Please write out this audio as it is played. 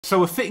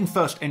So a fitting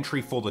first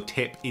entry for the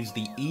tip is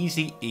the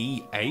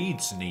Eazy-E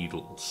AIDS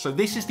needles. So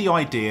this is the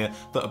idea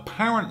that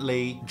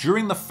apparently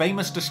during the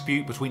famous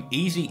dispute between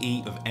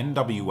Eazy-E of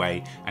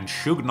NWA and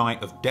Suge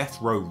Knight of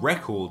Death Row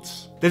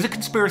Records, there's a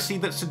conspiracy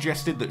that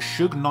suggested that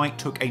Suge Knight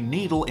took a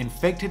needle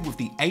infected with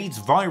the AIDS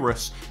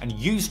virus and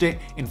used it,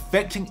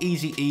 infecting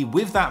Eazy-E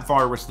with that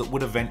virus that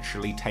would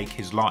eventually take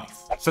his life.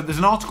 So there's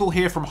an article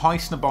here from High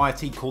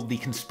Snobiety called The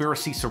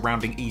Conspiracy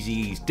Surrounding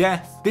Eazy-E's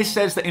Death. This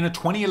says that in a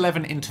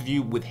 2011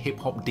 interview with Hip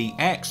Hop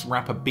DX,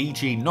 rapper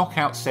BG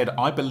Knockout said,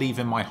 "I believe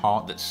in my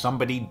heart that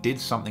somebody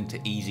did something to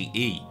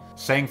Eazy-E,"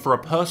 saying for a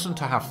person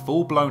to have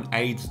full-blown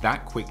AIDS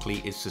that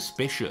quickly is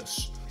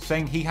suspicious,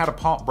 saying he had a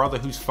part brother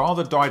whose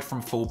father died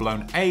from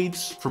full-blown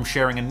AIDS from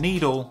sharing a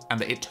needle, and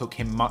that it took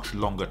him much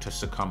longer to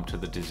succumb to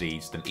the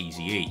disease than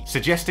Eazy-E.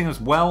 Suggesting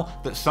as well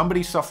that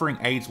somebody suffering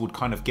AIDS would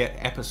kind of get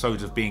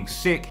episodes of being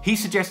sick, he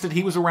suggested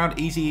he was around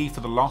Eazy-E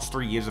for the last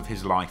 3 years of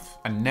his life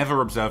and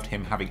never observed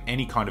him having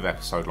any kind of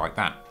episode like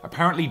that.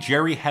 Apparently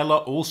Jerry Heller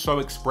also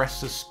expressed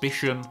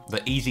suspicion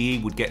that Eazy-E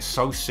would get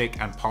so sick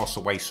and pass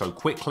away so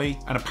quickly,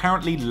 and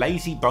apparently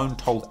Lazy Bone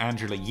told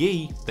Angela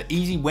Yee that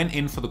Eazy went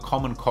in for the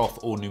common cough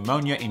or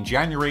pneumonia in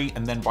January,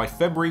 and then by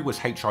February was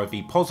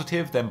HIV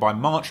positive, then by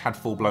March had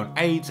full-blown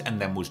AIDS, and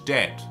then was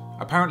dead.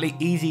 Apparently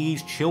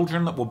Eazy-E's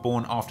children that were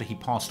born after he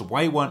passed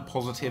away weren't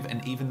positive,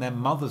 and even their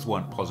mothers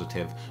weren't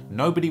positive.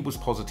 Nobody was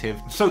positive.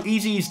 So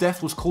Eazy-E's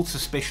death was called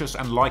suspicious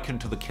and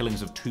likened to the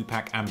killings of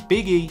Tupac and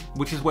Biggie,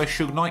 which is where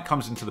Suge Knight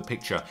comes into the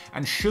picture.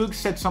 And Suge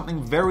said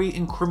something very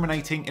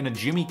incriminating in a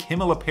Jimmy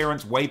Kimmel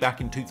appearance way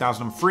back in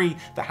 2003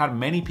 that had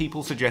many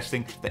people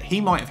suggesting that he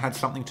might have had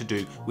something to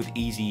do with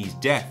Eazy-E's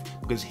death,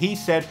 because he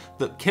said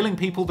that killing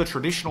people the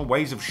traditional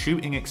ways of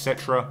shooting,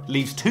 etc.,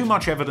 leaves too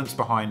much evidence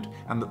behind,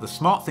 and that the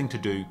smart thing to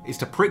do is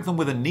to prick them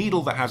with a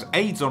needle that has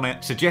AIDS on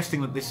it, suggesting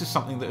that this is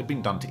something that had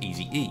been done to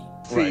Eazy-E.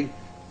 See,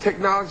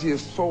 technology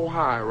is so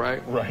high,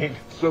 right? Right.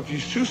 So if you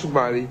shoot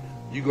somebody,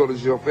 you go to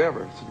jail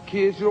forever. So the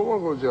kids, you don't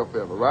want to go to jail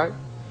forever, right?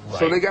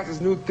 So they got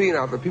this new thing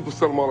out there. People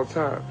sell them all the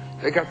time.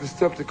 They got this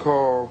stuff they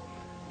call,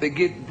 they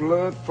get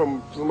blood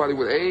from somebody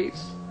with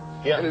AIDS,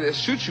 and then they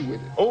shoot you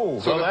with it.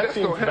 Oh, so well, that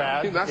seems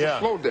bad. That's a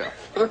slow death.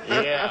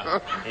 Yeah.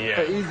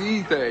 An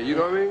Eazy-E thing, you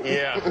know what I mean?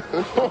 Yeah.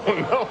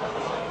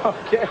 Oh, no.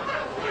 Okay.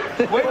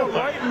 Wait,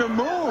 right in the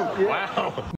mood. Wow.